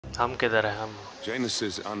हम किधर हैं हम?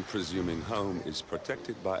 Janus's unpresuming home is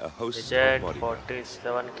protected by a host of Jet bodyguards.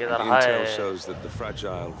 47 And किधर intel है? shows that the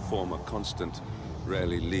fragile former constant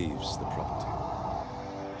rarely leaves the property.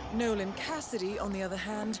 Nolan Cassidy, on the other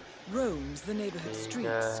hand, roams the neighborhood ठीक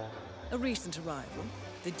streets. है. A recent arrival,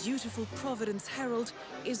 the dutiful Providence Herald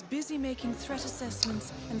is busy making threat assessments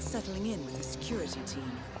and settling in with a security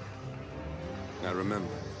team. Now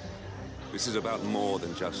remember, this is about more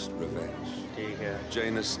than just revenge. ठीक है.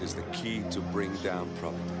 Janus is the key to bring down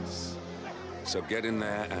Providence. So get in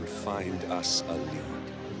there and find us a lead.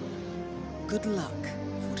 Good luck,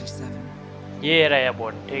 47. ये रहा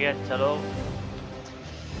board. ठीक है, चलो.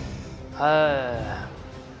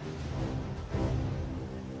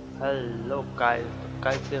 Hello guys,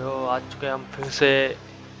 कैसे हो? आज चुके हम फिर से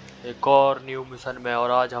एक और न्यू मिशन में,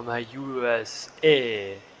 और आज हम हैं यूएसए,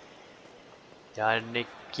 यानी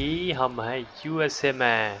कि हम हैं यूएसए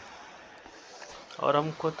में, और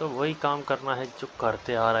हमको तो वही काम करना है जो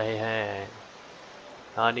करते आ रहे हैं,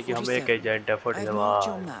 यानी कि हम एक एजेंट है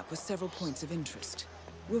 47।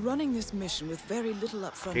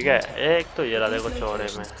 ठीक है, एक तो ये रहा देखो चौड़े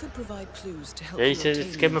में, यही से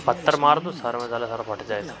इसके में पत्थर मार दो सर में, सारा फट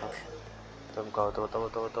जाए इसका। तुम कहो तो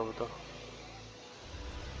बताओ।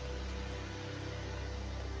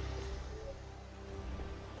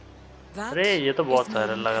 अरे ये तो बहुत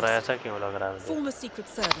सारा लग रहा है, ऐसा क्यों लग रहा है मुझे?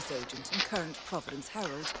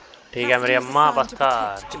 ठीक है मेरी अम्मा, बस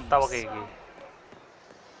का कितना बकेगी?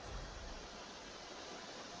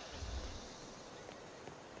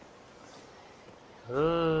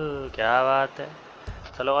 क्या बात है।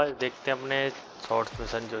 चलो आज देखते हैं अपने शॉर्ट्स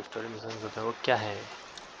मिशन, जो स्टोरी मिशन होते हैं वो क्या है।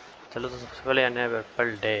 चलो तो सबसे पहले आने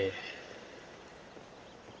एप्पल डे।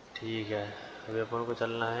 ठीक है, अभी अपन को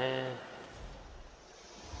चलना है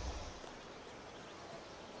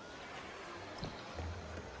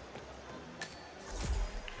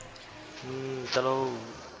चलो।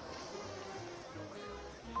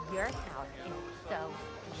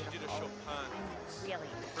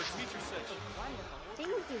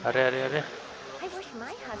 अरे यहाँ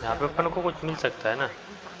पे अपन को कुछ मिल सकता है ना,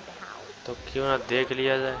 तो क्यों ना देख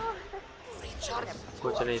लिया जाए।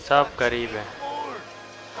 कुछ नहीं, सब करीब है।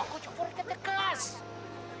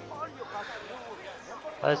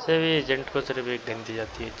 ऐसे भी एजेंट को सिर्फ एक गन दी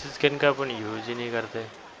जाती है, जिस गन का अपन यूज ही नहीं करते।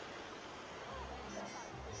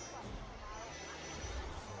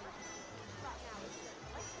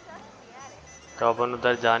 तो अपन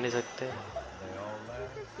उधर जा नहीं सकते।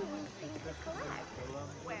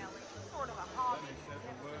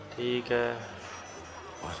 ठीक है,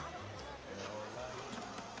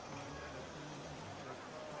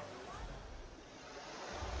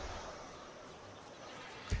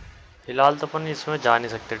 फिलहाल तो अपन इसमें जा नहीं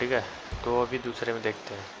सकते। ठीक है, तो अभी दूसरे में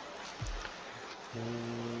देखते हैं।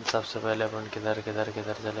 सबसे पहले अपन किधर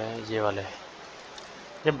चले हैं? ये वाले,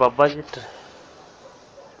 ये बब्बा जी।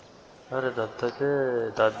 अरे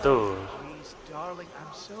दादू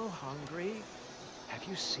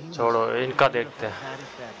छोड़ो, इनका देखते हैं।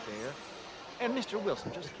 And Mr. Wilson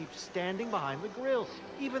just keeps standing behind the grill,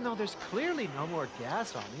 even though there's clearly no more gas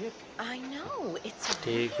on it. I know, it's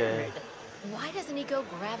ठीक है। weird. Why doesn't he go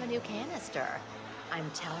grab a new canister? I'm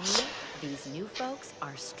telling you, these new folks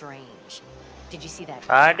are strange. Did you see that?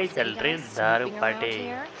 Party चल रही, दारू party.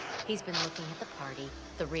 He's been looking at the party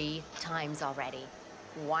 3 times already.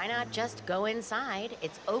 Why not just go inside?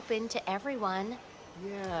 It's open to everyone.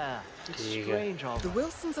 Yeah, it's strange all The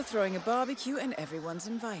Wilsons are throwing a barbecue and everyone's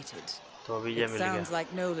invited. तो अभी ये It मिल गया। sounds like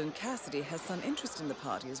Nolan Cassidy has some interest in the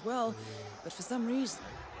party as well, but for some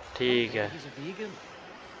reason. ठीक है। He's a vegan?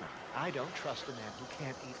 I don't trust a man who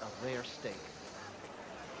can't eat a rare steak.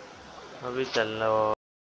 अभी चल लो।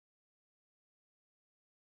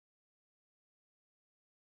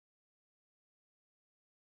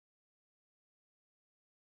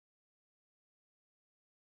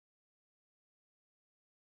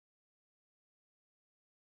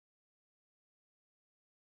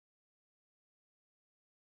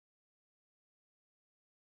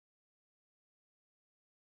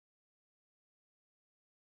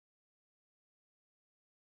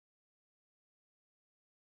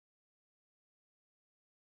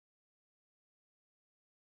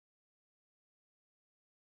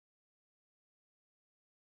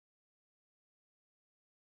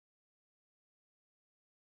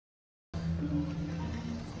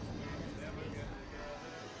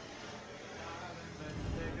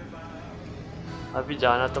 अभी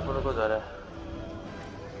जाना तो अपन को उधर है।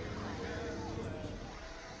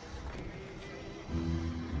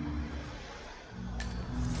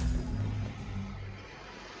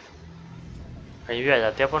 कहीं भी आ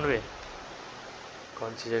जाते हैं अपन भी।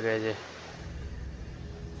 कौन सी जगह है ये?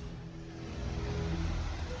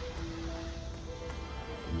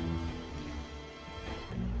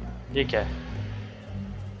 ये क्या है?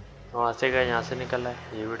 वहाँ से गए, यहाँ से निकल है,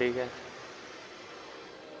 ये भी ठीक है।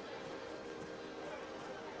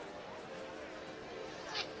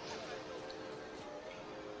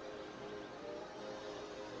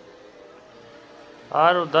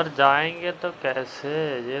 और उधर जाएंगे तो कैसे,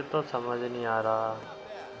 ये तो समझ नहीं आ रहा।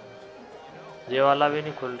 ये वाला भी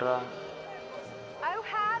नहीं खुल रहा। Oh,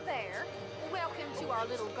 hi there. Welcome to our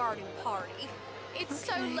little garden party. It's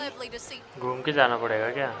so lovely to see. घूम के जाना पड़ेगा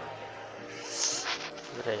क्या?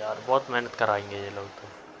 अरे यार बहुत मेहनत कराएंगे ये लोग तो।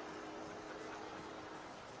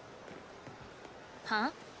 Huh?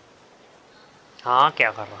 हाँ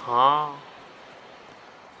क्या कर रहा? हाँ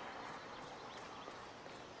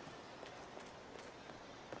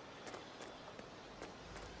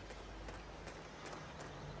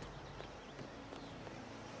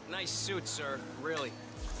Nice suit, sir. Really.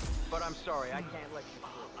 But I'm sorry, I can't let you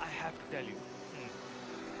through. I have to tell you,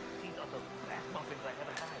 these are the best muffins I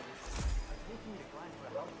ever had. I think you declined for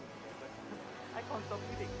a house today, but I can't stop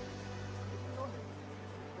eating.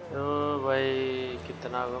 ओ भाई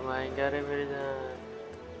कितना घुमाएंगे, अरे मेरी जान।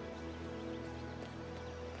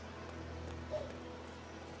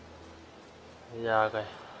 ये आ गए।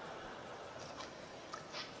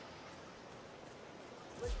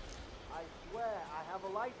 I swear I have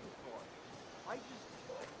a license for it. I just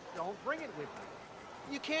don't bring it with me.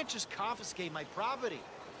 You can't just confiscate my property.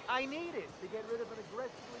 I need it to get rid of an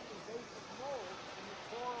aggressively invasive mold in the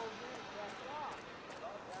coral reef backyard.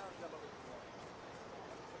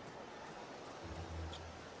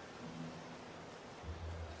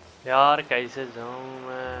 यार कैसे जाऊं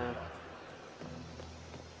मैं?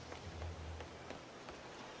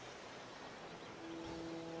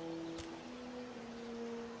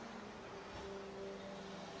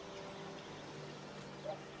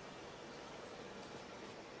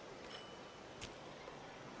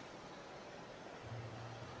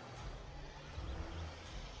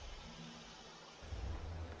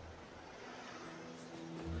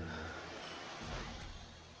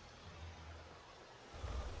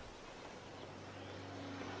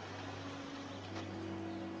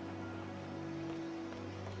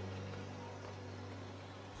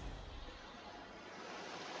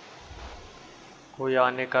 कोई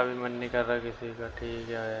आने का भी मन नहीं कर रहा किसी का। ठीक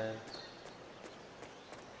है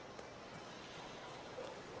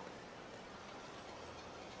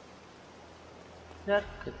यार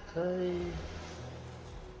कितना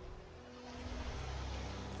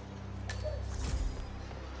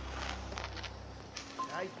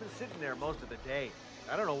He's been sitting there most of the day.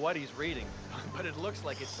 I don't know what he's reading, but it looks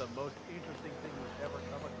like it's the most interesting thing we've ever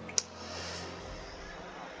come across.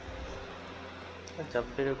 जब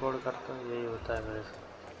भी रिकॉर्ड करता हूँ यही होता है मेरे साथ।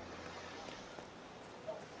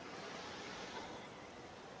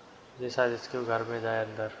 ये शायद इसके घर में जाए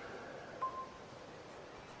अंदर।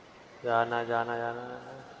 जाना जाना जाना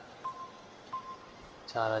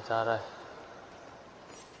चाह रहा है।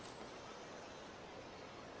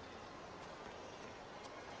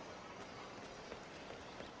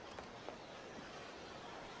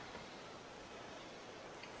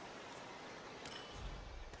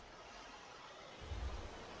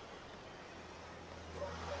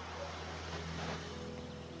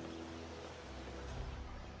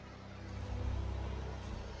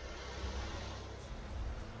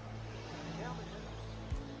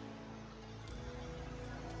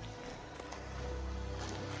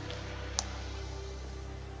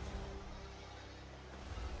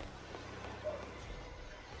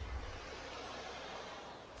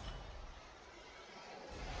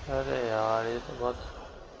 अरे यार ये तो बहुत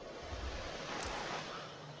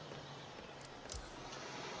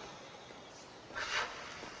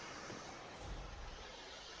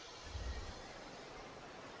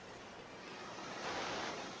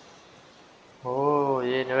ओ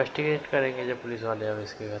ये इन्वेस्टिगेट करेंगे जब पुलिस वाले अब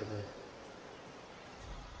इसके घर में।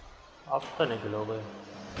 अब तो निकलोगे।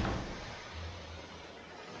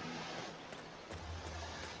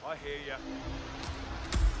 I hear ya.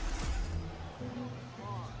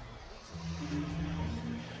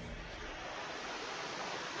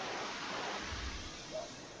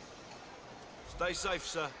 Stay safe,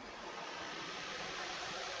 sir.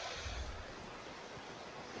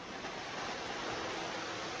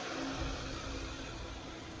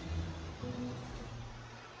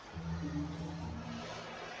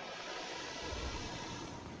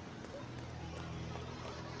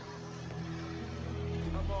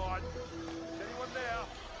 Come on. Is anyone there?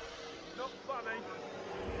 Not funny.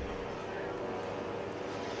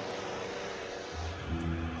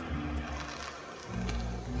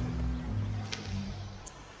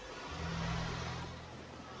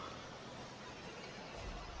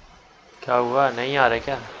 क्या हुआ, नहीं आ रहे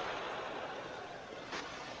क्या?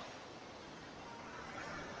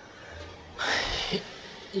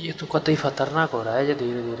 ये तो कतई खतरनाक हो रहा है ये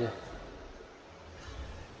धीरे धीरे।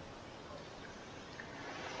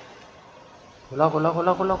 खुला खुला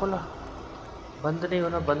खुला खुला खुला, बंद नहीं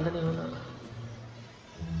होना, बंद नहीं होना।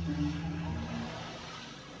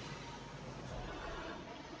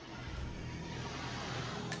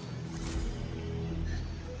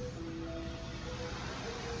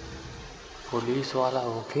 पुलिस वाला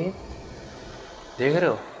होके देख रहे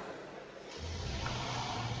हो?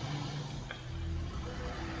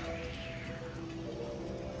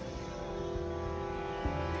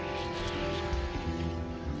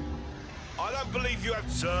 I don't believe you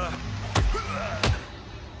have, sir.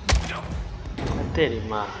 तेरी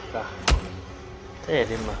माँ का,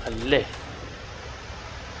 तेरी माँ ले।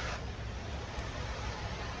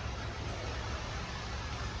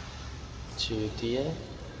 चूती है,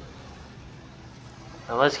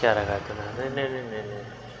 समझ क्या रखा तूने? नहीं नहीं नहीं नहीं नहीं,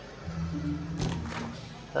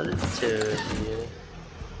 चल चूती है।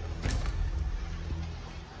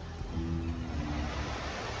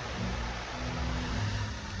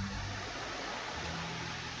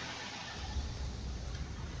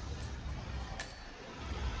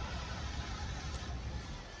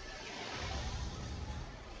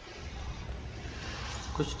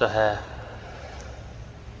 कुछ तो है,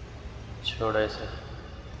 छोड़ो इसे।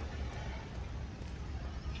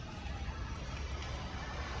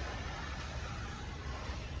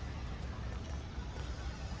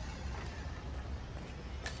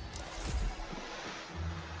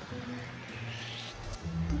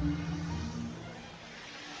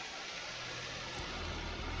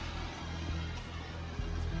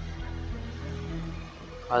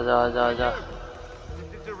 आजा आजा आजा।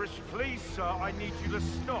 Please, sir, I need you to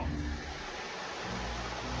stop.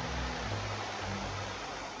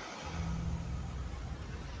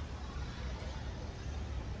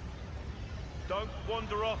 Don't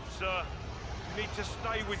wander off, sir. You need to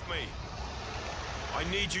stay with me. I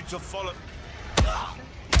need you to follow.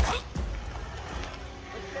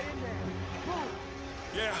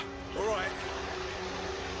 Yeah, all right.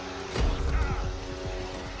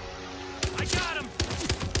 I got him!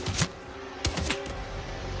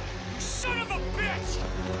 Son of a bitch!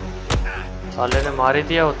 साले ने मार ही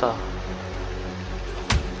दिया होता।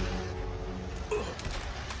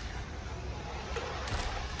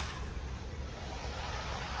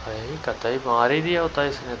 भाई कतई मार ही दिया होता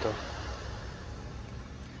इसने तो।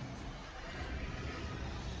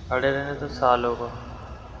 अड़े रहने तो सालों को।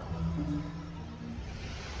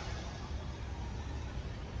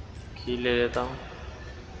 की ले लेता हूँ।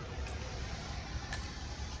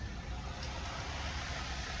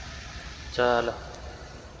 चलो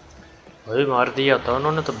वही मार दिया था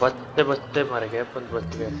उन्होंने तो, बचते बचते मर गए, अपन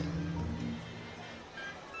बच गए।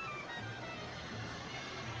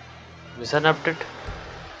 Mission update.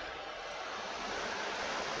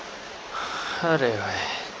 अरे भाई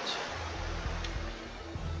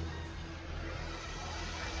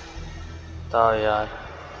बताओ यार,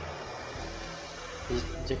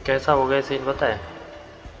 ये कैसा हो गया सीन पता है?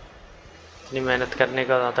 इतनी मेहनत करने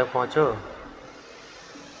का वहाँ तक पहुँचो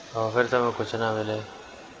और फिर तुम्हें कुछ ना मिले,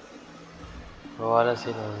 वो वाला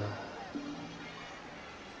सीन हो गया।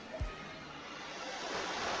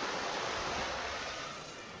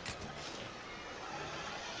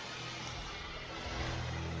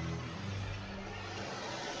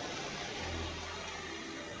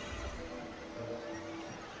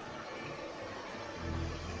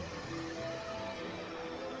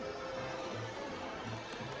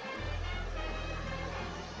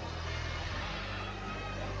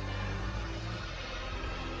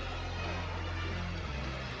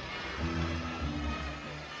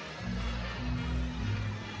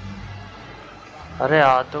 अरे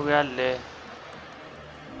आ तो गया ले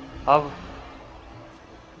अब।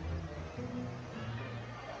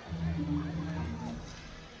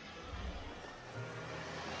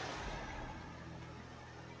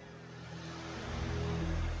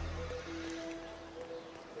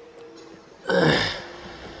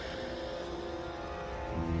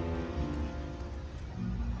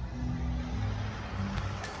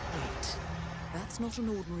 That's not an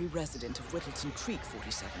ordinary resident of Whittleton Creek,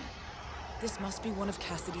 47. This must be one of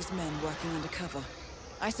Cassidy's men working undercover.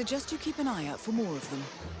 I suggest you keep an eye out for more of them.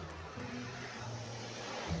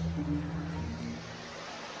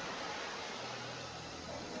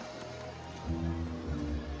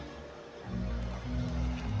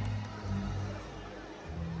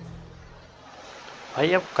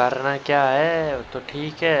 भाई अब करना क्या है? तो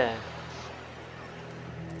ठीक है,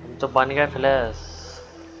 हम तो बन गए फ्लैश।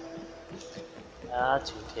 क्या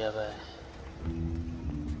चूतिया भाई।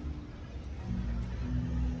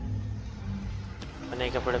 नए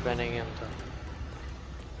कपड़े पहनेंगे हम तो।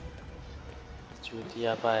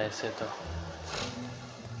 चूतिया पा ऐसे तो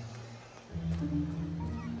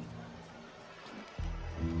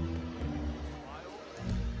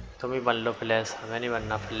तुम ही बन लो फ्लैश, हमें नहीं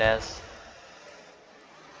बनना flash.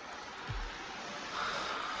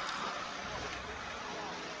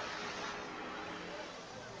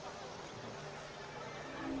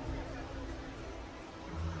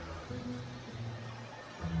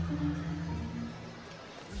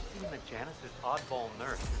 Janice's oddball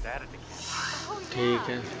nurse is added to campus. Oh, ठीक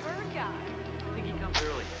है। yeah, the bird guy. I think he comes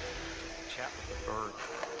early. Chat with the birds.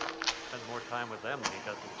 Spends more time with them than he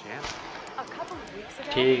does with Janice. A couple of weeks ago,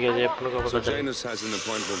 ठीक है I ji, walked अपन को past So पता चल। Janus has an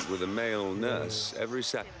appointment with a male nurse every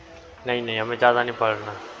Saturday. नहीं नहीं, हमें ज़्यादा नहीं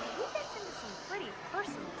पढ़ना। He gets into some pretty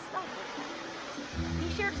personal stuff with me. He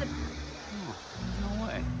shares a... No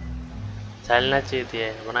way. चलना चाहिए थी,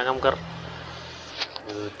 बना कम कर।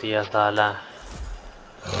 चूतिया साला।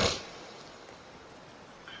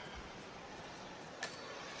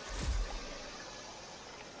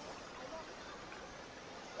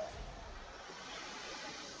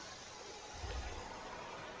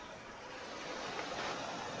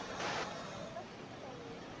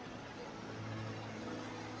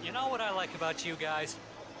 You know what I like about you guys?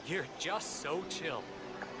 You're just so chill.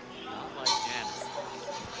 Not like Janice.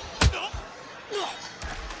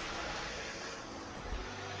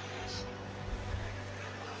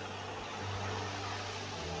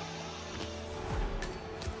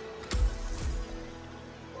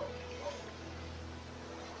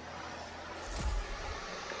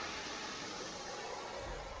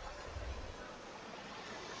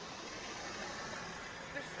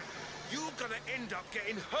 You're gonna end up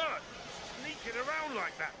getting hurt, sneaking around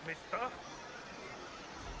like that, mister.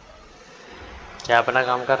 क्या अपना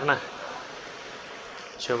काम करना?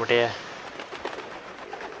 चुपटिया।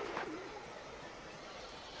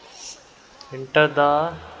 Enter the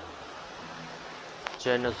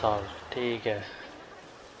genus house. ठीक है,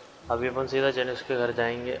 अभी अपन सीधा जेनस के घर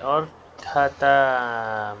जाएंगे और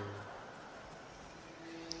खत्म।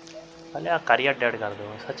 पहले यार करियर डेड कर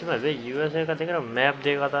दो। सच में वे यूएसए का देख रहा मैप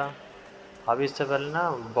देखा था अभी, इससे पहले ना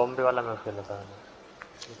बॉम्बे वाला मैप खेला था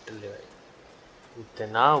मैंने। भाई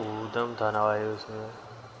इतना ऊधम था ना भाई उसमें।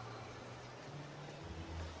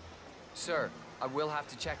 Sir, I will have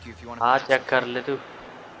to check you if you want to. हाँ चेक कर ले तू।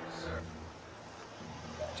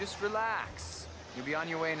 Just relax. You'll be on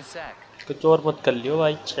your way in a sec. कुछ और मत कर लियो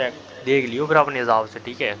भाई, चेक देख लियो फिर अपने हिसाब से,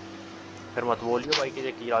 ठीक है? फिर मत बोलियो भाई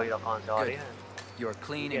कि कीड़ा वीड़ा कहाँ से आ रही है। You're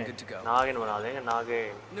clean and good to go. नागिन बना देंगे,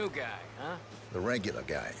 नागिन। New guy, huh? The regular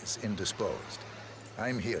guy is indisposed.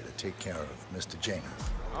 I'm here to take care of Mr. Janus.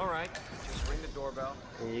 All right. Just ring the doorbell.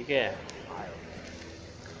 ठीक है।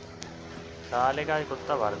 साले का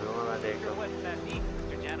कुत्ता भर दूंगा मैं, देख लो। What that means,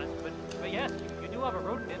 Mr. Janice, but yes, you do have a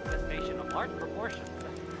rodent infestation of large proportions.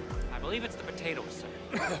 I believe it's the potatoes, sir.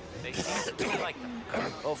 They seem to really like them.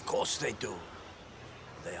 Of course they do.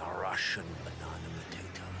 They are Russian banana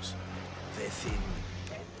potatoes. They're thin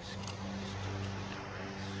and the skin is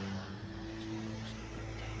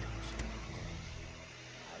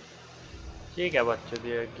ठीक है बच्चों,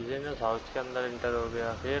 दिया genus house के अंदर inter हो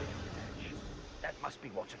गया। फिर That must be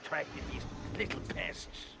what's attracting these little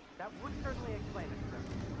pests. That would certainly explain it, sir.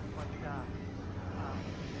 But,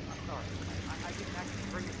 I'm sorry. I didn't actually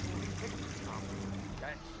bring it to a picture problem.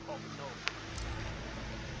 That's... oh no.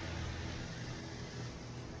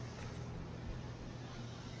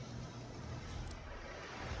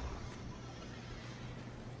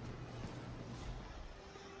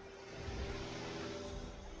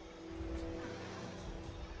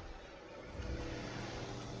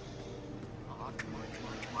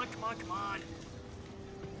 Come on.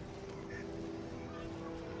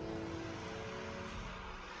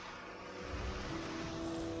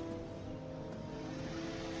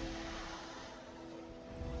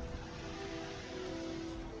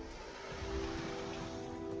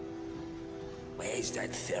 Where's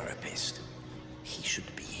that therapist? He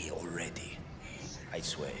should be here already. I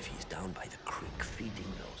swear if he's down by the creek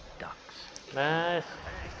feeding those ducks. मैं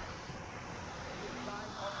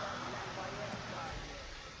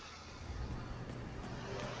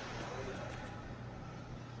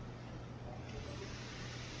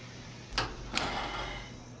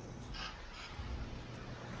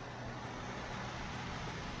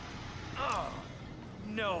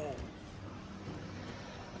No.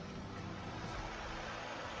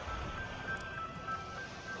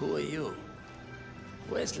 Who are you?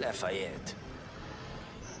 Where's Lafayette?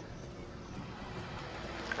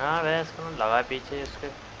 हाँ वैसे इसको लगा पीछे इसके।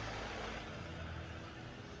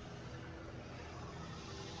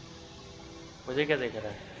 मुझे क्या देख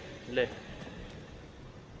रहा है? ले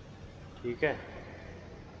ठीक है।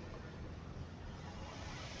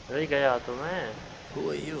 वही गया तो मैं। Who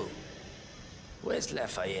are you? Where's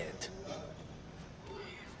Lafayette?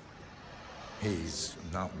 He's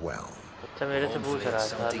not well. अच्छा मेरे से पूछ रहा है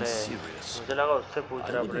Something साले, serious. मुझे लगा उससे पूछ I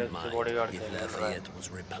रहा है wouldn't ब्रेक से mind बॉडीगार्ड if से मिल रहा है। Lafayette was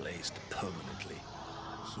replaced permanently.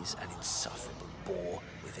 He's an insufferable bore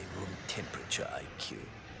with a room temperature IQ.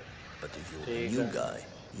 But if you're the new guy,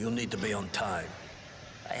 you'll need to be on time.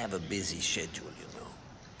 I have a busy schedule, you know.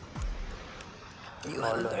 You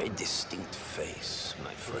have a very distinct face,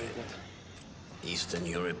 my friend. Eastern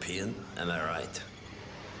European, am I right?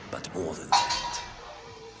 But more than that,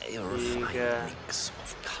 a refined mix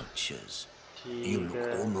of cultures. You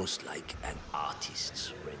look almost like an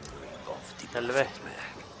artist's rendering of the perfect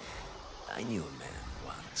man. I knew a man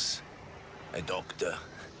once, a doctor.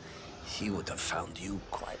 He would have found you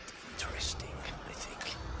quite interesting, I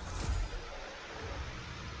think.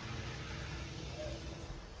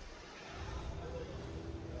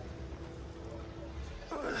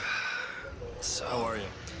 So, how are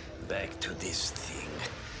you? Back to this thing.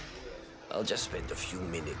 I'll just spend a few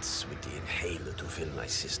minutes with the inhaler to fill my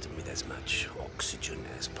system with as much oxygen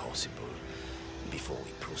as possible before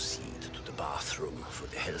we proceed to the bathroom for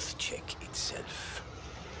the health check itself.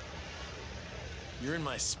 You're in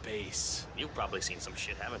my space. You've probably seen some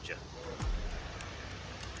shit, haven't you?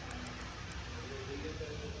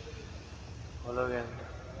 Follow गया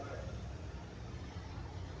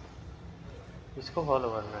इसको follow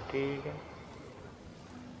करना ठीक है।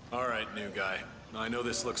 All right, new guy. Now, I know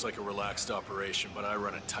this looks like a relaxed operation, but I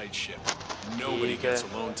run a tight ship. Nobody gets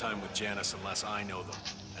alone time with Janice unless I know them,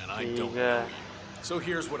 and I don't know you. So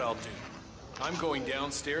here's what I'll do. I'm going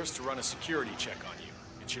downstairs to run a security check on you.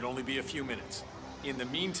 It should only be a few minutes. In the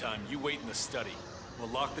meantime, you wait in the study. We'll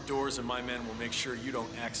lock the doors and my men will make sure you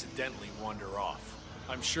don't accidentally wander off.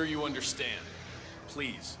 I'm sure you understand.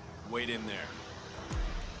 Please, wait in there.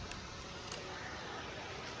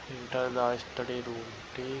 Enter the study room.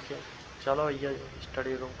 ठीक है चलो भैया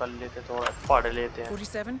study room कर लेते थोड़ा पढ़ लेते हैं।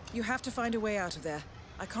 47, you have to find a way out of there.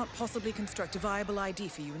 I can't possibly construct a viable ID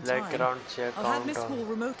for you in time. Background check. I'll have Miss Hall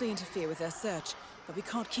remotely interfere with their search, but we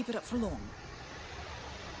can't keep it up for long.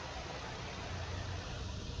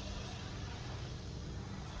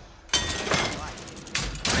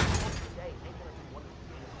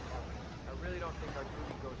 I really don't think our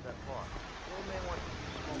duty goes that far. The old man wants to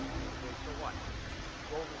keep smoking, okay, so what?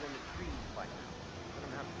 Rollers in the trees by now. Let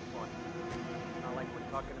him have some fun. It's not like we're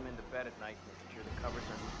tucking him into bed at night, making sure the covers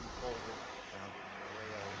are neat and folded. Away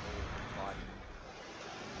all over his body.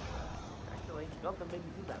 Actually, something made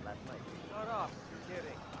me do that last night. Shut up. You're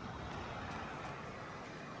kidding.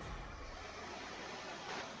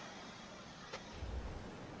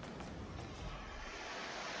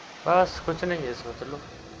 बस कुछ नहीं है इसमें चलो।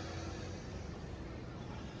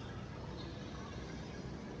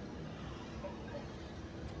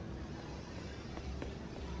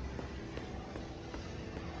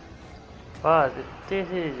 बस इतनी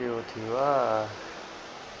सी जो थी वाह।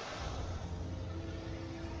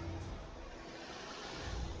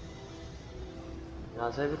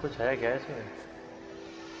 यहाँ से भी कुछ है क्या इसमें?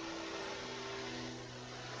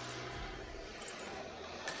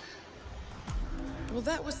 Well,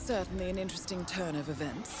 that was certainly an interesting turn of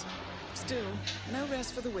events. Still, no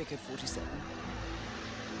rest for the wicked, 47.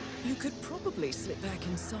 You could probably slip back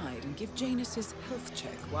inside and give Janus his health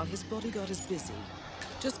check while his bodyguard is busy.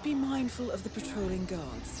 Just be mindful of the patrolling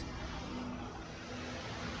guards.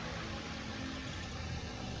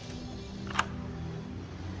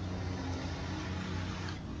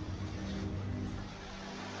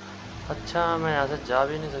 अच्छा मैं यहाँ से जा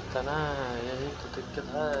भी नहीं सकता ना, यही तो दिक्कत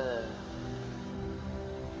है।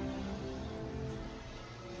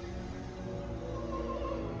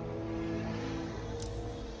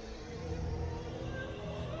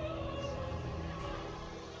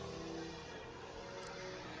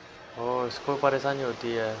 ओ इसको परेशानी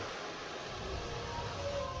होती है।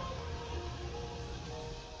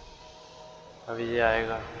 अभी ये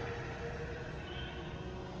आएगा।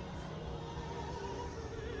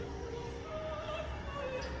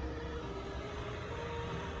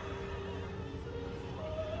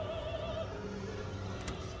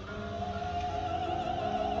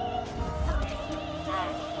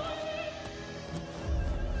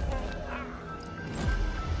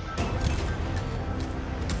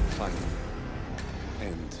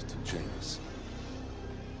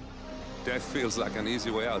 Death feels like an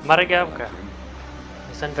easy way out. मर गया आपका?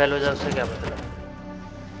 मिशन फेल हो जाए उससे क्या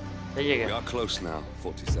मतलब? ये क्या? We are close now,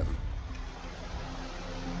 47.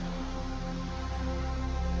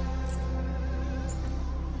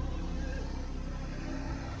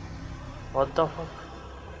 What the fuck?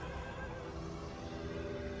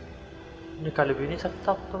 निकल भी नहीं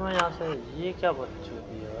सकता अब तो मैं यहाँ से। ये क्या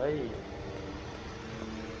बदचूदी है भाई।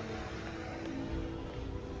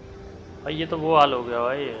 भाई ये तो वो हाल हो गया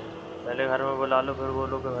भाई। पहले घर में बुला लो फिर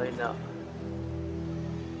बोलो कि भाई ना,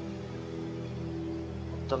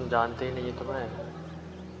 तुम जानते ही नहीं तुम्हें।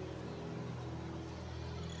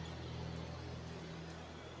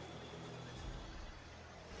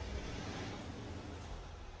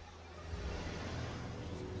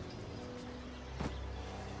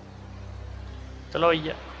 चलो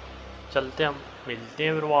भैया चलते हम, मिलते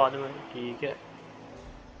हैं फिर बाद में। ठीक है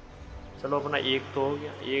चलो, अपना एक तो हो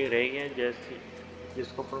गया, एक रह गया जैसे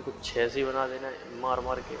जिसको अपन को 6 से बना देना है मार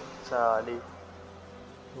मार के साली।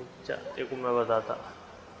 देखो मैं बताता,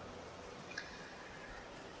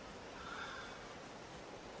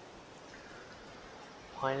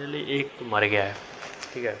 फाइनली एक तो मर गया है।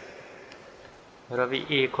 ठीक है और अभी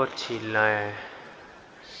एक और छीलना है।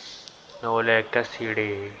 नोले का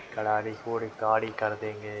सीढ़ी कड़ाड़ी फोड़ी गाड़ी कर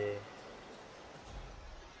देंगे।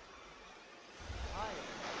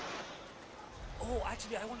 Oh,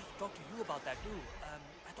 actually, I wanted to talk to you about that too.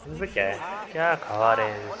 I thought इन पे maybe क्या you है, were क्या खवा रहे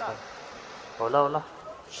हैं इसको? ओला ओला।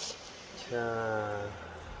 अच्छा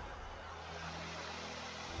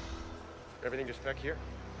Everything to spec here?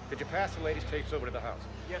 Did you pass the latest tapes over to the house?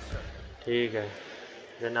 Yes, sir. ठीक है,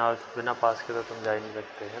 बिना पास के तो तुम जा ही नहीं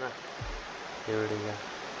सकते है ना। ये बढ़िया,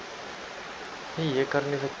 नहीं ये कर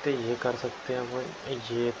नहीं सकते, ये कर सकते हैं अपन,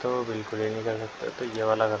 ये तो बिल्कुल ही नहीं कर सकते, तो ये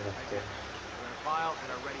वाला कर सकते हैं।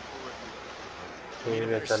 ठीक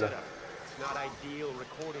है चलो। It's not ideal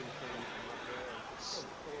recording things.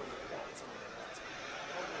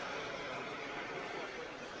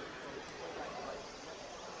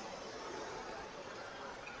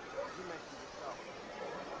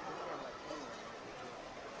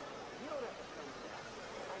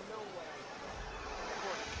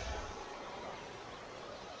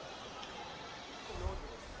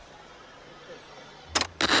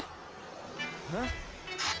 Huh?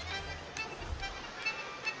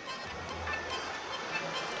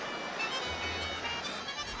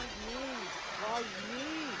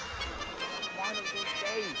 One of these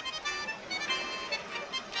days.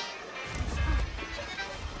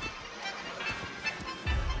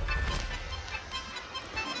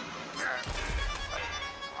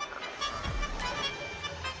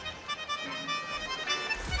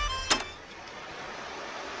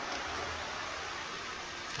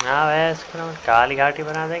 हाँ भाई इसको ना काली घाटी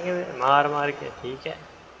बना देंगे मार मार के। ठीक है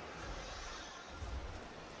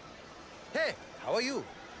Hey, how are you?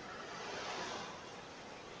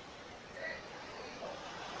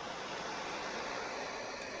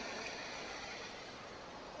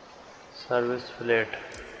 Service plate.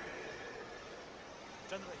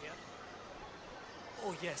 Chandra here.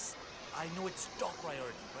 Oh yes, I know it's top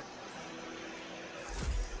priority, but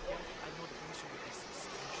I know the commission will be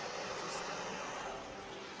substantial.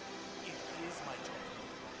 It is my job.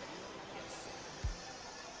 Yes.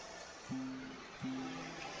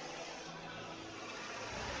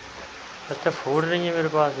 अच्छा फूड नहीं है मेरे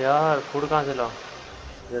पास यार, फूड कहाँ से लाऊं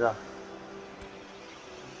जरा।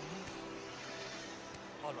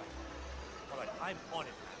 All right, I'm on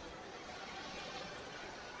it.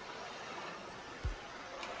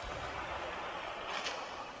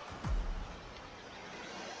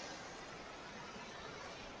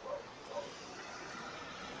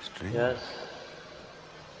 Yes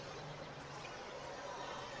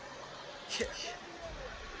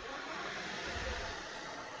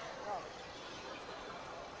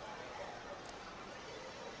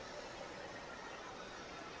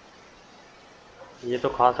ये तो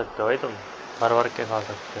खा सकते हो भाई तुम, भर भर के खा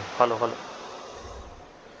सकते हो, खा लो खा लो।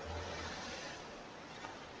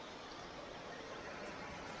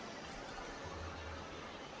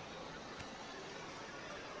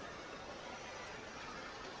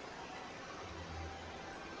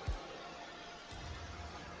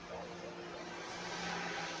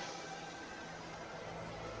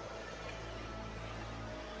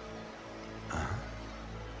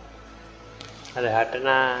 अरे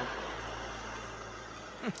हटना।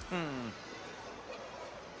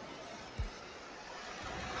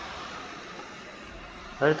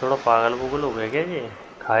 अरे थोड़ा पागल पुगल हो गया क्या ये?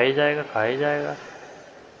 खा ही जाएगा खा ही जाएगा।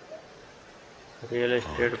 Real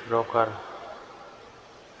estate broker.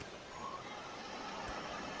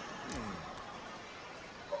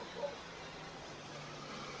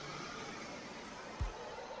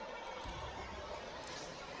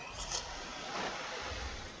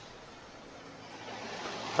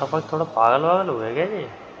 अब थोड़ा पागल वागल हो गया क्या ये?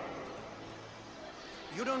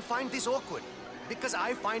 You don't find this awkward? Because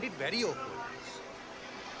I find it very awkward.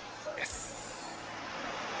 Yes.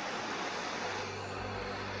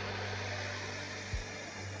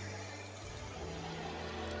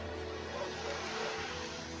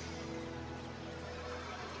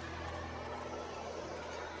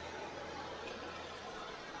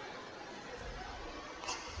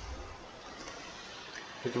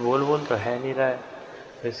 कुछ बोल बोल तो है नहीं रहा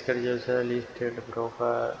है। इसके जैसे लिस्टेड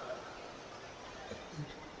ब्रोकर।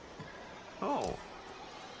 Oh.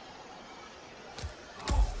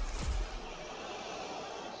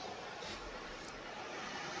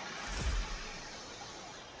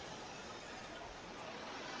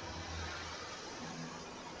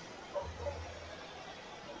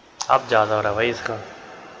 अब ज़्यादा हो रहा है भाई इसका।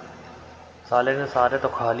 साले ने सारे तो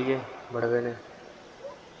खा लिए बड़वे ने।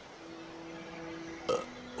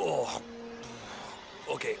 Oh.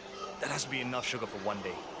 Okay, that has to be enough sugar for one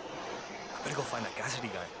day. I better go find that Cassidy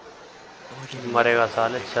guy. I want to keep him waiting मरेगा for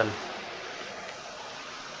साले, a day. चल।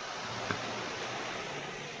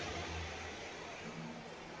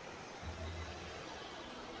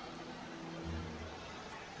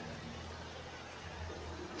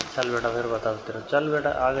 चल बेटा फिर बता तेरा। चल बेटा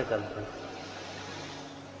आगे चलते हैं।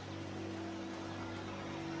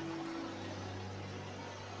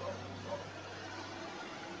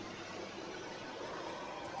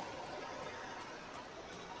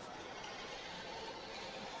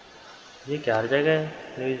 ये क्या हर जगह है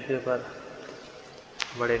न्यूज़पेपर,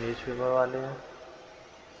 बड़े न्यूज़पेपर वाले हैं।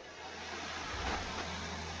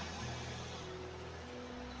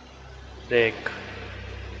 देख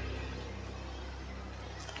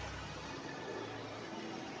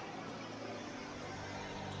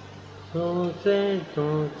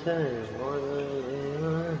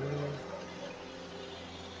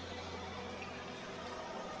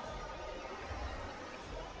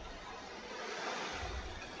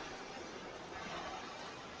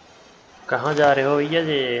कहाँ जा रहे हो भैया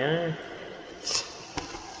जी हैं?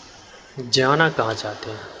 जाना कहाँ चाहते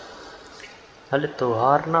हैं? अरे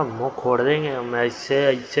त्योहार ना मुँह खोड़ देंगे हम। ऐसे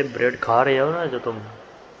ऐसे ब्रेड खा रहे हो ना जो तुम।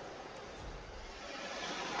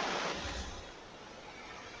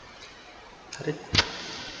 अरे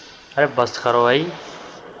अरे बस करो भाई।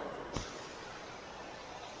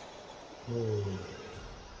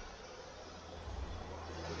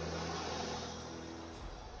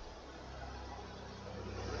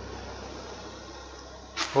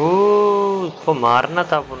 ओ उसको मारना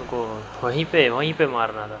था उनको, वहीं पे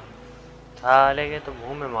मारना था। साले के तो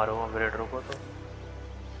मुंह में मारूंगा ब्रेड। रुको तो,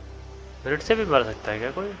 ब्रेड से भी मर सकता है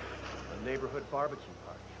क्या कोई? A neighborhood barbecue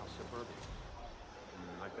party. How suburban.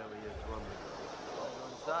 My belly is rumbling. I'll go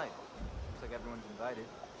inside. Looks like everyone's invited.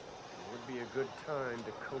 It would be a good time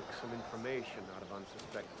to coax some information out of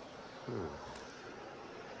unsuspecting.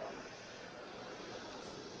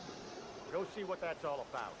 Go see what that's all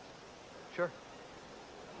about. Sure.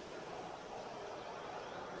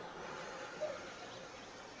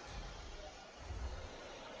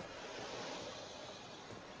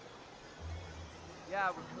 Yeah,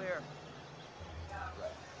 we're clear.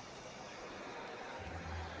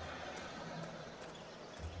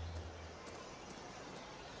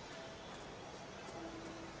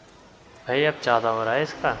 भाई अब ज़्यादा हो रहा है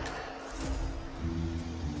इसका।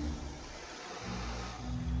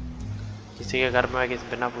 किसी के घर में किसी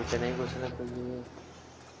बिना पूछे नहीं घुसना चाहिए।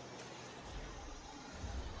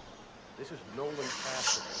 This is Nolan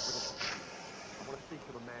Castle. I want to speak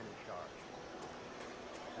to the man in charge.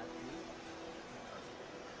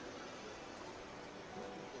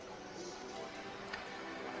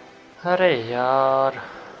 अरे यार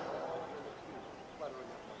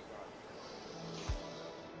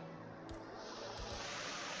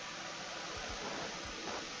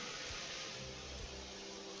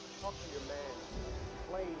Talk to your man.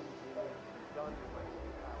 Claims he will be done with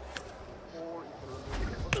or he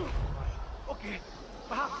can remove. Okay,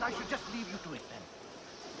 perhaps I should just leave you to it then.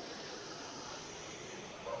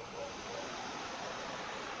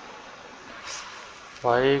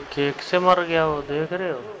 भाई cake से मर गया वो, देख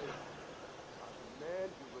रहे हो?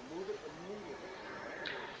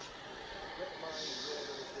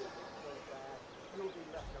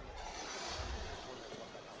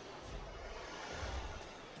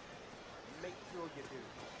 Make sure you do.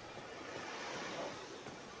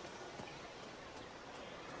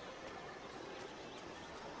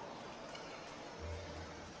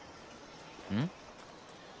 Hmm?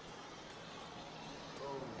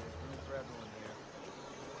 Oh, there's room for everyone here.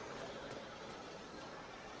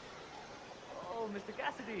 Oh, Mr.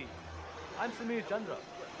 Cassidy. I'm Samir Chandra,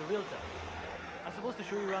 the realtor. I'm supposed to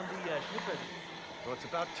show you around the ship residence. Well, it's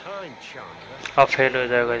about time, Chandra. अब fail हो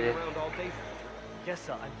जाएगा ये। Around all day. Yes,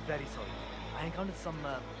 sir. I'm very sorry. I encountered some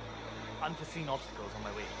unforeseen obstacles on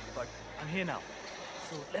my way, but I'm here now.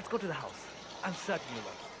 So let's go to the house. I'm certain you'll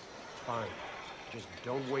like it. Fine. Just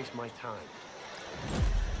don't waste my time.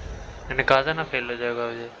 मैंने कहा था ना fail हो जाएगा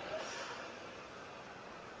ये।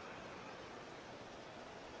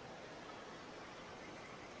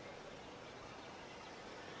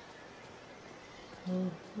 Fail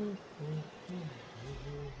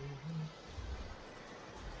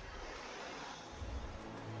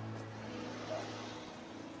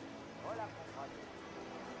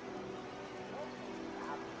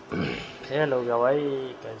हो गया भाई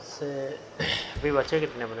कैसे। अभी बचे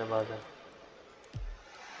कितने अपने पास है?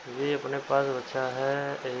 ये अपने पास बचा है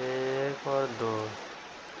 1 और 2,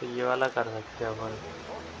 तो ये वाला कर सकते हैं अपन।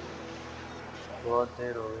 बहुत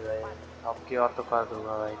देर हो गई भाई, आपकी और तो कर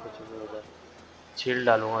दूंगा भाई कुछ भी उधर छील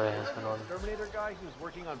डालूंगा यहाँ से non. Terminator guy who was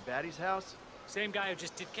working on Batty's house? Same guy who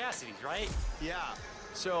just did Cassidy's, right? Yeah.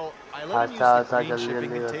 So I let him use the अच्छा green जल्दी shipping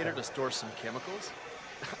जल्दी container बता। to store some chemicals.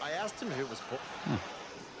 I asked him if it was full.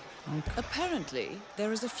 Apparently,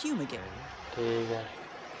 there is a fumigator. ठीक है।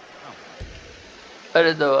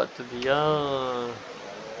 अरे दवा तो दिया।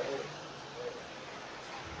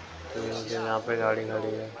 ठीक है, यहाँ पे गाड़ी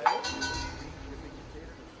खड़ी है।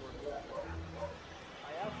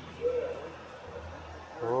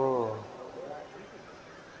 ओह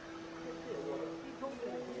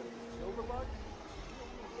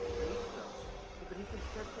But he can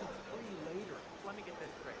set them free later. Let me get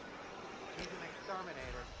this straight. He's an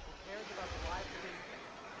exterminator who cares about the lives of innocent.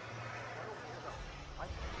 I don't care about. I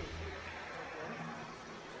think it's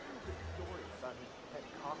a story about his pet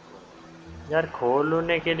cockroach. यार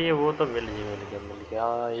खोलने के लिए वो तो मिल गया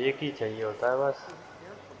एक ही चाहिए होता है बस।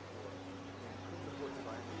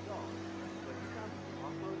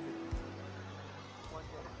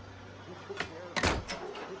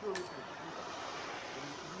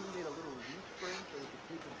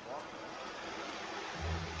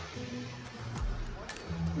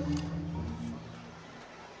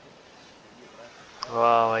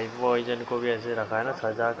 वाह भाई पॉइजन को भी ऐसे रखा है ना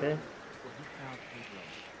सजा के।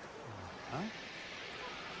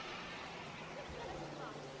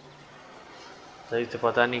 सही से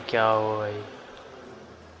पता नहीं क्या हो भाई।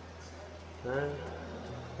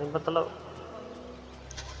 नहीं मतलब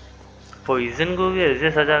पॉइजन को भी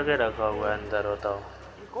ऐसे सजा के रखा हुआ है अंदर, बताओ।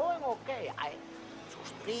 You're going okay. I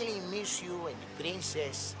just really miss you and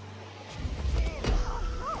Princess.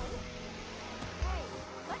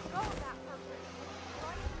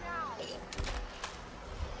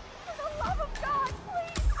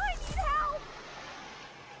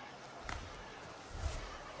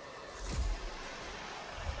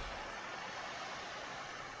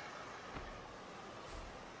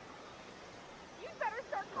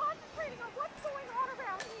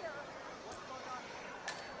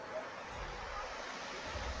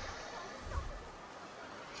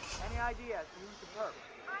 Any ideas who's the perp?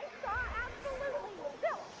 I saw absolutely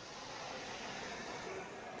no.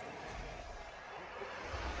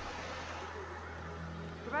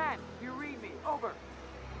 Command, you read me. Over.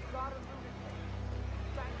 Got a lunatic.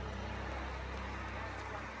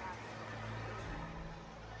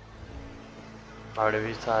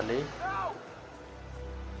 अड़वी साली।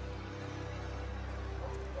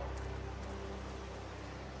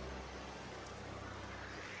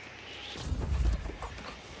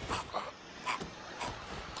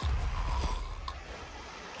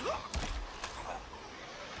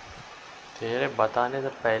 तेरे बताने से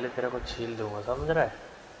पहले तेरे को छील दूंगा, समझ रहा है?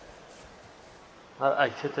 और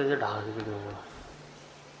अच्छे तुझे ढांक भी दूंगा।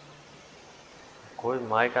 कोई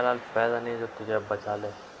माई का लाल पैदा नहीं जो तुझे अब बचा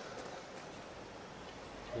ले,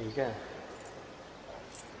 ठीक है?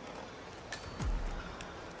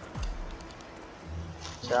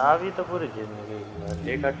 चाबी तो पूरी जिंदगी की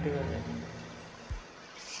ले कट्टी मैंने।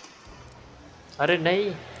 अरे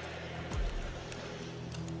नहीं,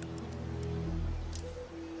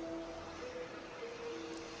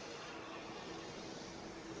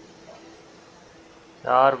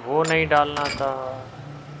 यार वो नहीं डालना था।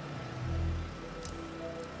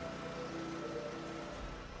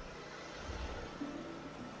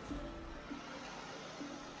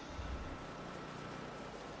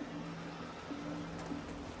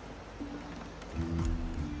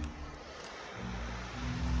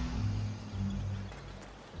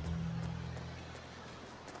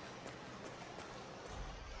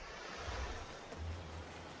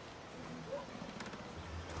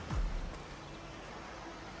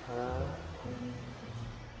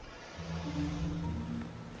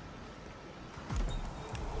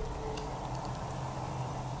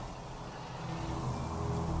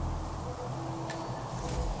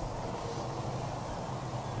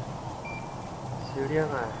 सीढ़ियाँ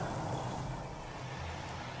कहाँ है?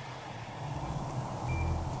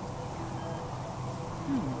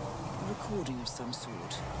 A recording of some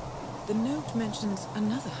sort. The note mentions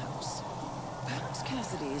another house. Perhaps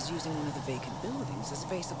Cassidy is using one of the vacant buildings as a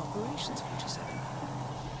base of operations, 47.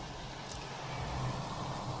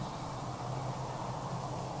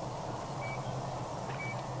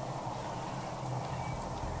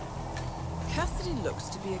 Cassidy looks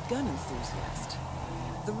to be a gun enthusiast.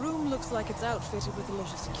 The room looks like it's outfitted with a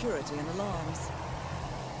lot of security and alarms.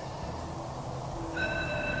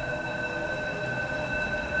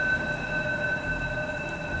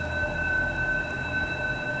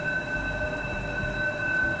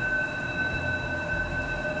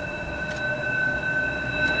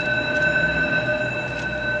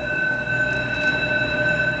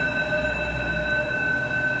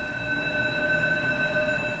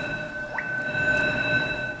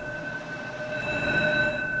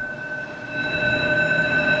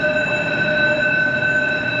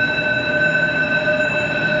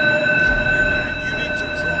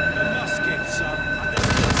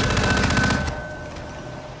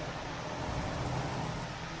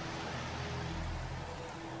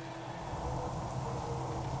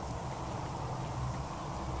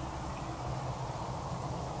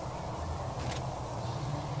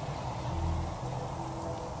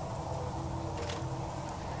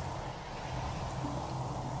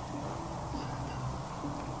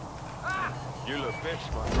 You look bitch,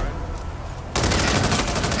 my friend.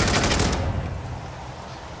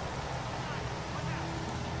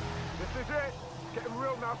 This is it. It's getting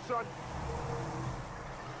real now, son.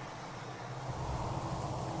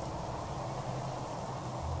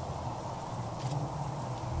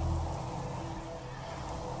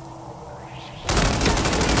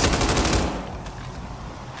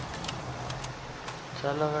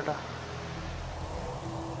 चलो बेटा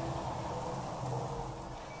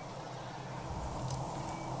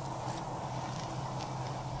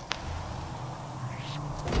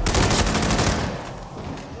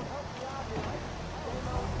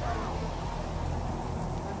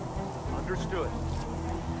Understood.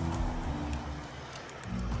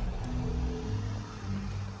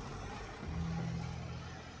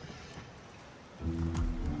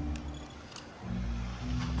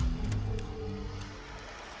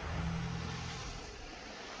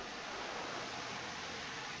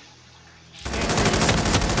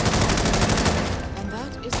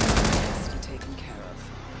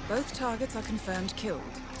 Both targets are confirmed killed.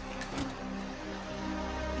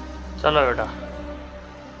 चलो बेटा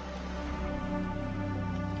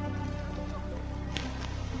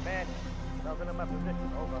Man, nothing in my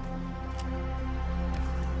position. Over.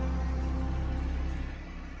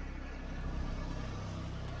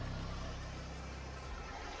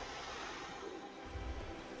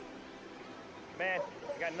 Man,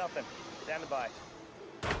 I got nothing. Stand by.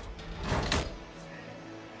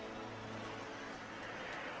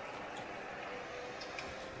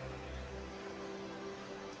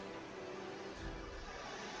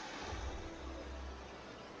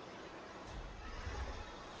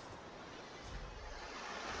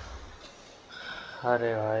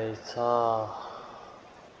 अरे भाई साहब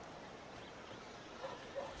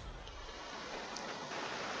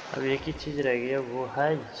अब एक ही चीज़ रह गई है वो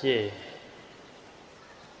है ये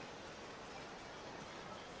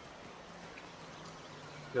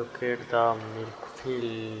लोकेट द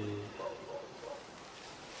मिल्कफील्ड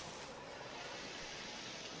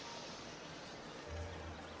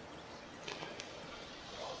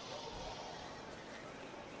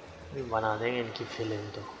बना देंगे इनकी फिल्म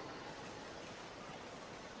तो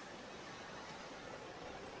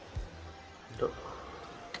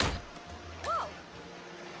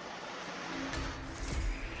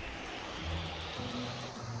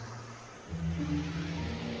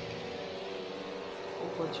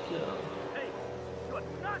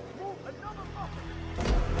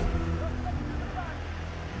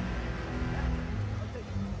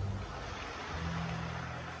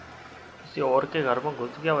किसी और के घर में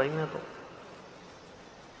घुस गया भाई मैं तो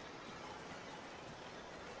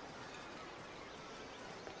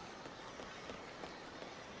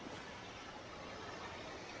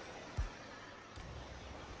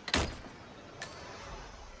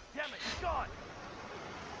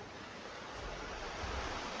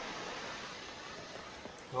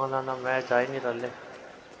ना मैं जा ही नहीं रहा ले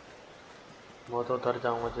मैं तो उतर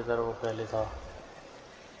जाऊंगा जिधर वो पहले था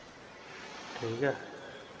ठीक है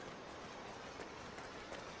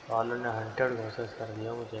सालों ने 100 कोशिश कर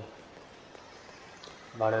दिया मुझे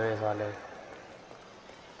बड़े हुए साले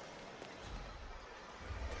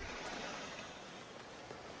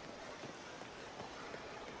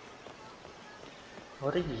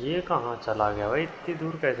अरे ये कहाँ चला गया भाई इतनी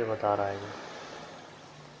दूर कैसे बता रहा है ये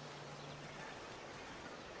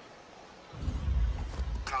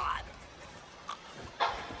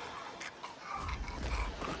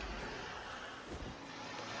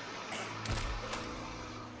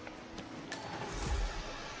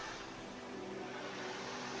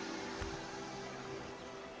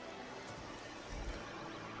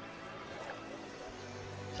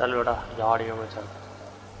चल बेटा झाड़ियों में चल,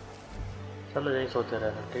 चलो यहीं सोते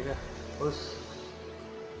रहना, ठीक है। उस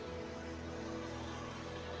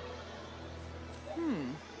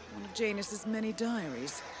One of Janus's many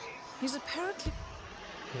diaries. He's apparently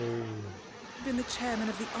been the chairman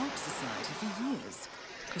of the Art Society for years.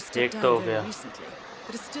 He stepped down very recently,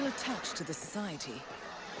 but is still attached to the society.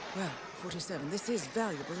 Well, 47, this is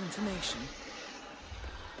valuable information.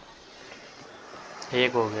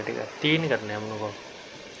 एक हो गया, ठीक है। 3 करने हम लोगों को,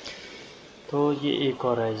 तो ये एक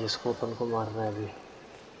और है जिसको अपन को मारना है। अभी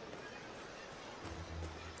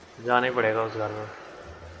जाना ही पड़ेगा उस घर में,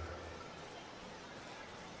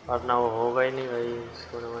 वरना वो होगा ही नहीं भाई।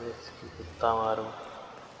 इसको ना मैंने इसकी कुत्ता मारो।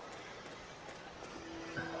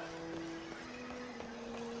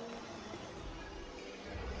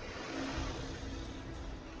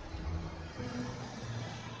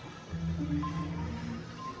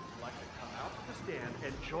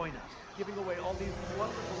 And join us, giving away all these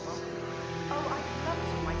wonderful moments. Oh, I'd love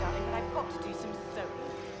to, my darling, but I've got to do some sewing.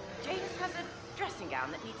 Janus has a dressing gown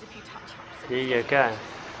that needs a few touch-ups. ये क्या है?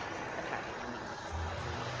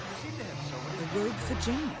 A robe for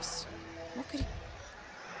Janus. What could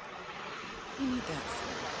he need that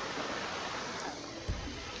for?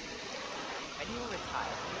 When you're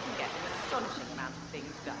retired, you can get an astonishing amount of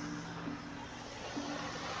things done.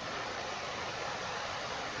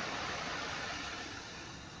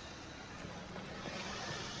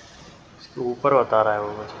 ऊपर बता रहा है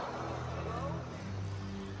वो मुझे।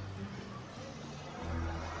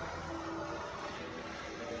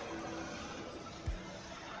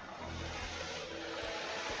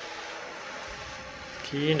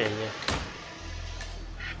 की नहीं है।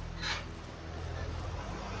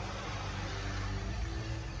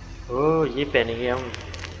 ओह, ये पहनेंगे हम।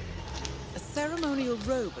 A ceremonial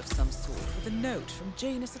robe of some sort with a note from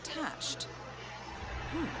Janus attached.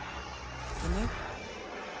 The note.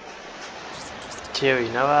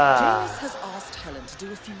 Janus has asked Helen to do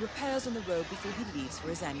a few repairs on the robe before he leaves for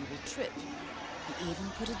his annual trip. He even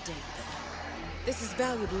put a date there. This is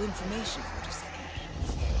valuable information, 47.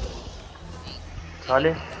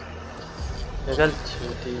 साले, निकल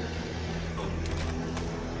छूटी।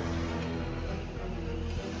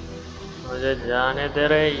 मुझे जाने दे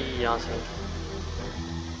रहे यहाँ से।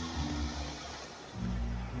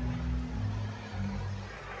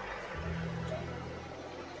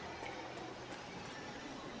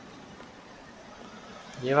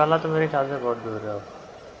 ये वाला तो मेरे ख्याल से बहुत दूर है।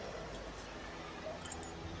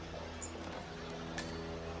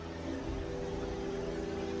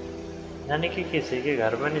 यानी कि किसी के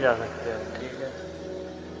घर में नहीं जा सकते हम, ठीक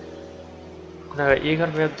है। ये घर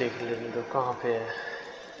पे अब देख लेने दो कहाँ पे है।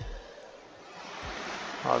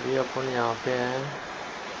 अभी अपन यहाँ पे हैं,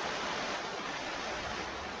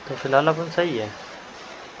 तो फिलहाल अपन सही है।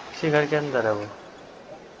 किसी घर के अंदर है वो।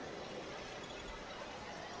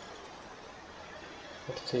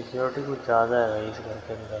 सिक्योरिटी कुछ ज़्यादा है भाई इस घर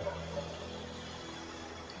के अंदर।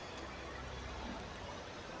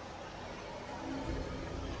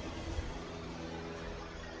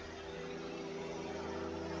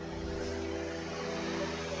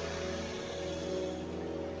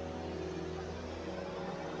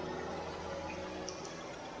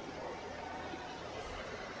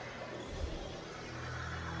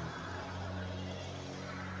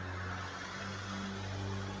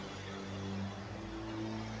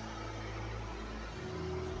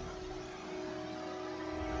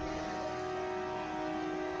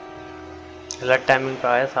 गलत टाइमिंग पे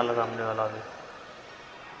आया साला सामने वाला भी।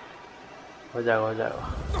 हो जाएगा हो जाएगा।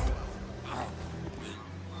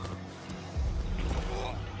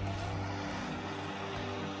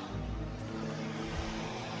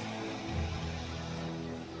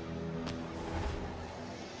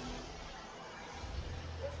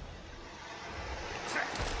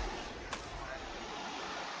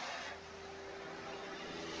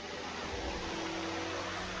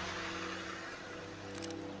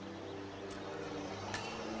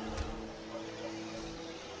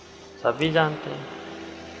 सभी जानते हैं।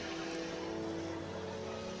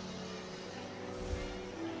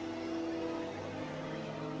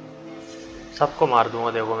 सबको मार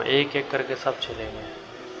दूंगा, देखो मैं एक एक करके सब चलेंगे।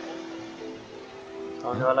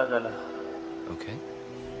 सामने वाला गला। ओके।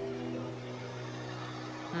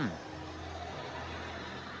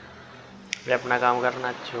 मैं अपना काम करना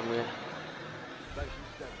अच्छी हूँ मैं।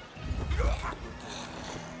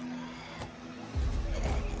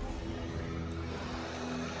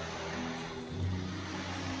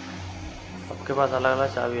 सबके पास अलग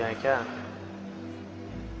अलग चाबियां हैं क्या?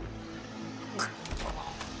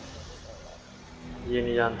 ये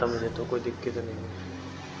नहीं जानता, मुझे तो कोई दिक्कत नहीं है।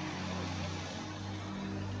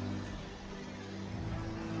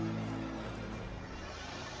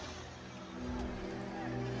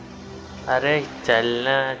 अरे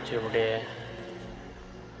चलना चुमड़े।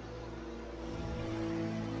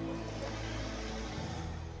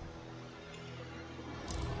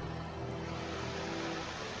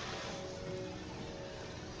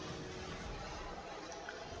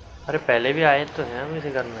 अरे पहले भी आए तो हैं हम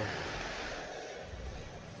इसी घर में।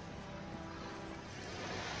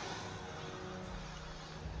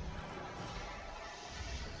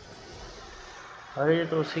 अरे ये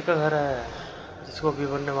तो उसी का घर है जिसको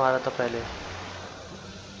बीबर ने मारा था पहले,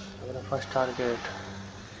 मेरा फर्स्ट टारगेट।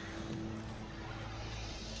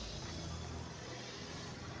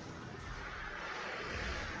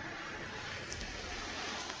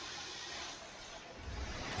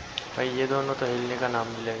 भाई ये दोनों तो हिलने का नाम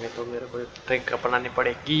नहीं लेंगे, तो मेरे को एक ट्रिक अपनानी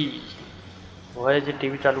पड़ेगी, वो है जी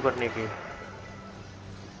टीवी चालू करने की।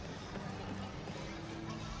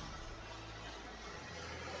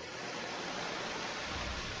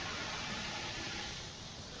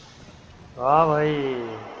 वाह भाई,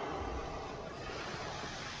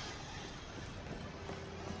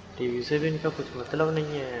 टीवी से भी इनका कुछ मतलब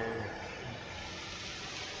नहीं है।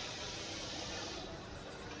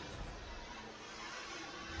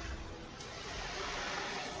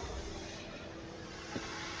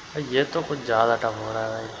 भाई ये तो कुछ ज़्यादा टफ हो रहा है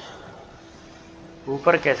भाई।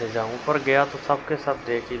 ऊपर कैसे जाऊँ? ऊपर गया तो सब के सब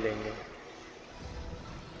देख ही लेंगे।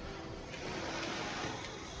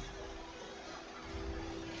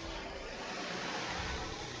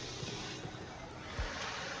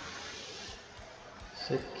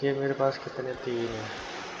 सिक्के मेरे पास कितने? 3 हैं।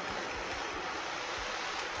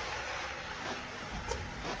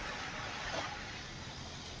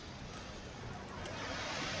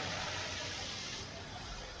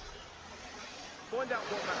 Find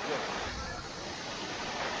out what that was.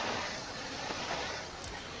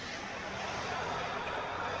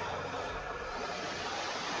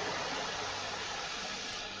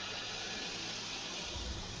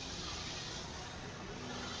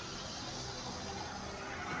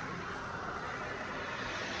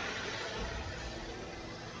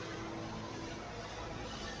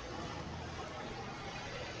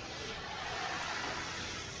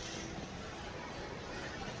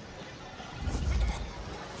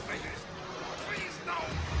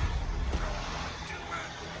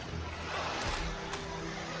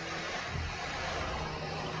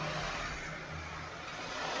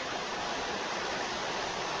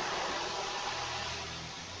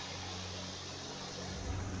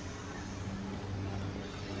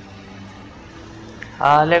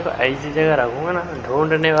 हाले को ऐसी जगह रखूंगा ना,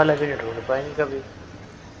 ढूंढने वाला भी नहीं ढूंढ पाएंगे कभी।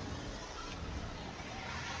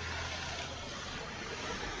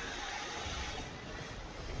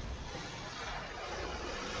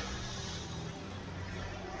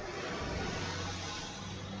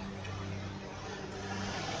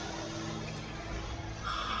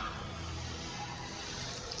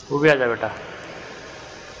 वो भी आजा बेटा,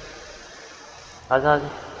 आजा आजा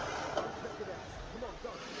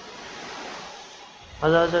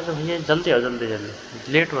आजा आजा आजा भैया, जल्दी आओ, जल्दी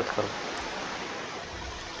जल्दी, लेट मत करो।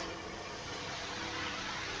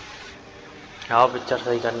 आओ पिक्चर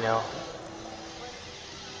सही करने आओ।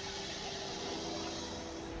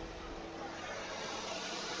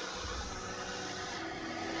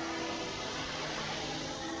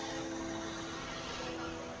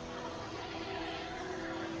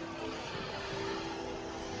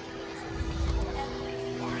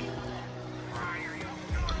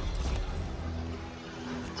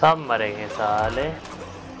 सब मरेंगे साले।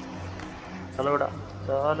 चलो बेटा,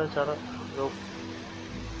 चलो चलो, रुक।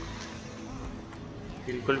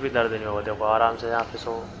 बिल्कुल भी दर्द नहीं होगा, देखो आराम से यहाँ पे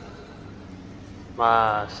सो,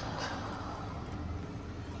 मस्त।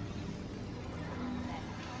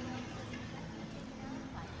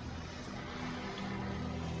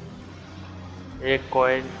 एक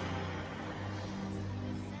कॉइन,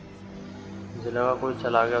 मुझे लगा कोई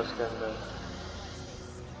चला गया उसके अंदर।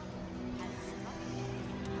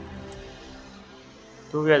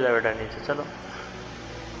 तू भी आ जा बेटा नीचे, चलो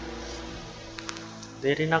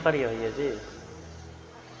देरी ना करिए भैया जी।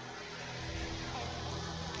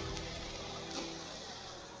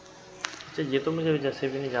 अच्छा ये तो मुझे जैसे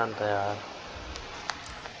भी नहीं जानता यार।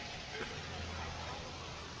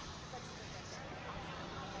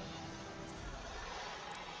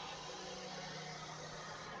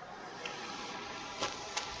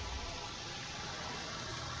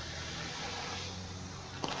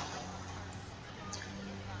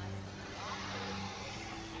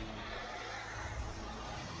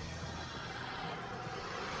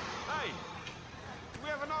 Hey, do we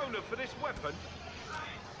have an owner for this weapon?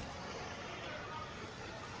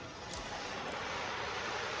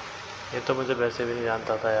 ये तो मुझे वैसे भी नहीं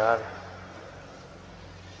जानता था यार।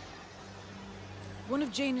 One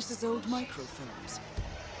of Janus's old microfilms.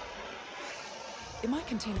 It might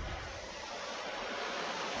contain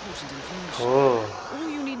important information. Oh. All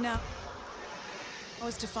you need now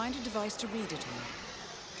is to find a device to read it on.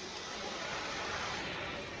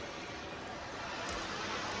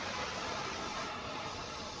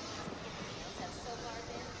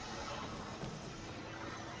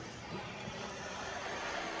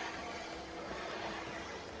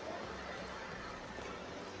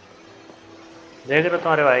 देख रहे हो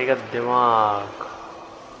तुम्हारे भाई का दिमाग।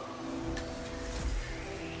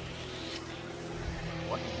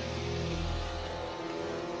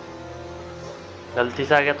 गलती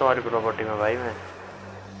से आ गया तुम्हारी प्रॉपर्टी में भाई, मैं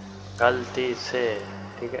गलती से,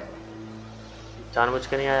 ठीक है, जानबूझ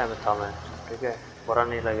के नहीं आया मैं, ठीक है, बुरा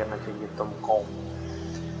नहीं लगना चाहिए तुमको,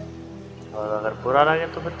 और अगर बुरा लगे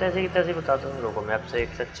तो फिर तैसे की तैसे बता दो मेरे को, मैप से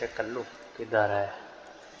एक से चेक कर लो किधर है।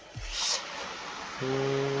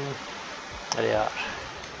 अरे यार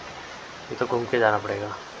ये तो घूम के जाना पड़ेगा।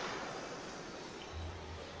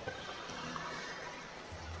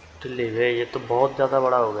 दिल्ली वे, ये तो बहुत ज़्यादा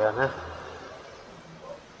बड़ा हो गया ना।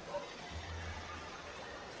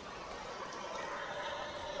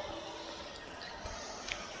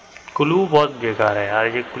 क्लू बहुत बेकार है यार,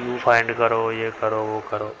 ये क्लू फाइंड करो, ये करो, वो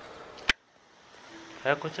करो,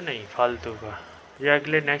 है कुछ नहीं फालतू का। ये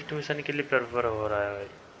अगले नेक्स्ट मिशन के लिए प्रिपेयर हो रहा है भाई,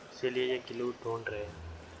 इसीलिए ये क्लू ढूंढ रहे हैं।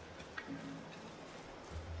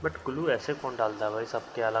 बट क्लू ऐसे कौन डालता है भाई,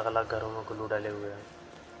 सबके अलग अलग घरों में क्लू डाले हुए हैं।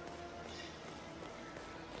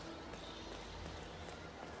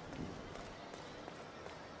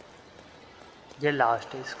 ये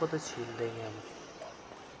लास्ट है, इसको तो छीन देंगे हम।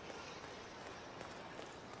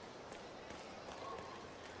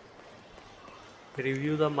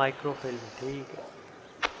 रिव्यू द माइक्रोफिल्म, ठीक है।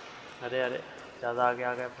 अरे अरे ज़्यादा आगे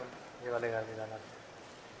आ गए पर ये वाले घर में जाना।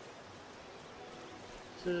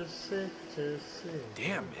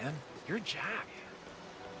 Damn, man, you're jacked.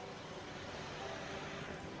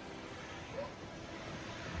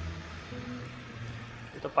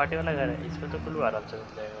 ये तो पार्टी वाला घर है, इसमें तो क्लू आराम से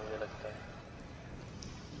मिल जाएगा मुझे लगता है।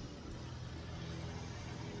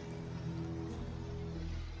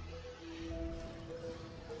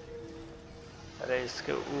 अरे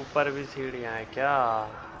इसके ऊपर भी सीढ़ियाँ हैं क्या?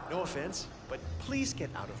 No offense, but please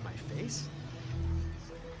get out of my face.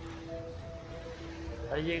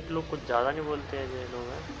 अरे ये लोग कुछ ज़्यादा नहीं बोलते हैं ये लोग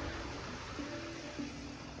हैं।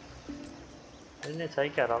 नहीं सही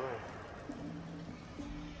कह रहा हूँ मैं,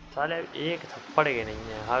 साले एक थप्पड़ के नहीं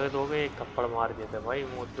है, आगे दो एक थप्पड़ मार देते भाई,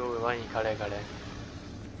 मुँह दो वहीं खड़े खड़े।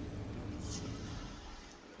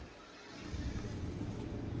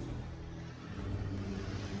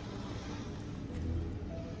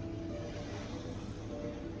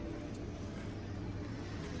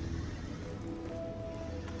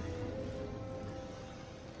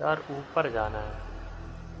 यार ऊपर जाना है,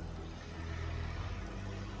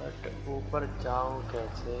 बट ऊपर जाऊं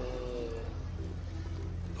कैसे?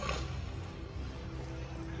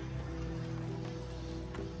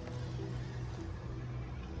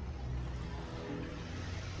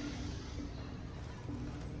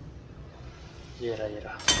 ये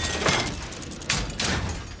रहा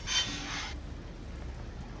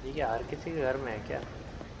ठीक है। हर किसी के घर में है क्या?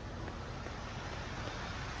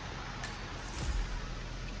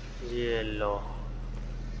 ये लो,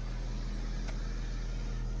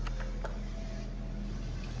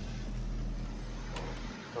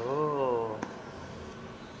 ओह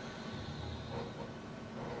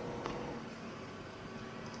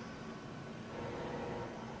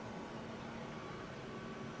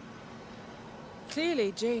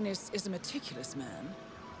Clearly, Janus is a meticulous man.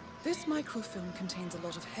 This microfilm contains a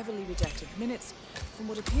lot of heavily redacted minutes from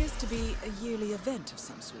what appears to be a yearly event of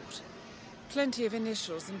some sort. Plenty of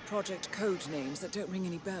initials and project code names that don't ring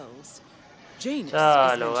any bells. Janus is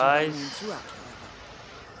mentioned by name throughout, however.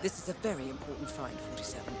 This is a very important find,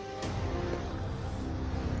 47.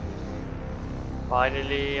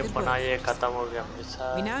 Finally, अपना ये खत्म हो गया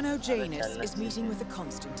mission. We now know Janus is meeting with a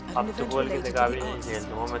constant at an event related to the arts scene.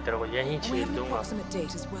 And we have an approximate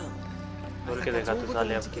date as well. I think that's all we're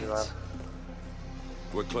going to get.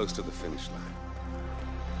 We're close to the finish line.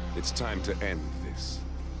 It's time to end this.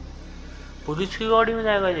 Police की गाड़ी में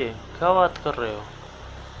जाएगा ये? क्या बात कर रहे हो?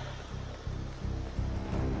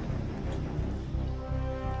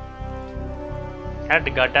 हट,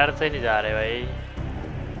 गटर से नहीं जा रहे भाई।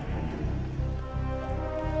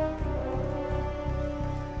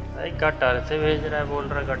 भाई गटर से भेज रहा है, बोल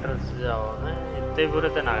रहा है गटर से जाओ। इतने बुरे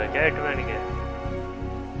तो ना क्या हिटमैन के?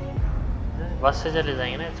 बस से चले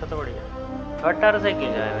जाएंगे ना, इससे तो बढ़िया। गटर से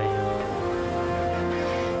क्यों जाए भाई?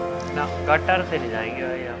 ना गटर से नहीं जाएंगे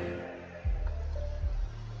भाई हम।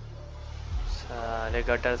 साले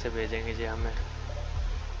गटर से भेजेंगे जी हमें।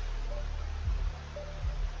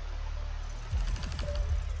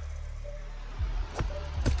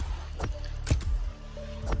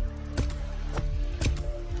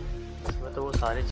 इसमें तो वो सारी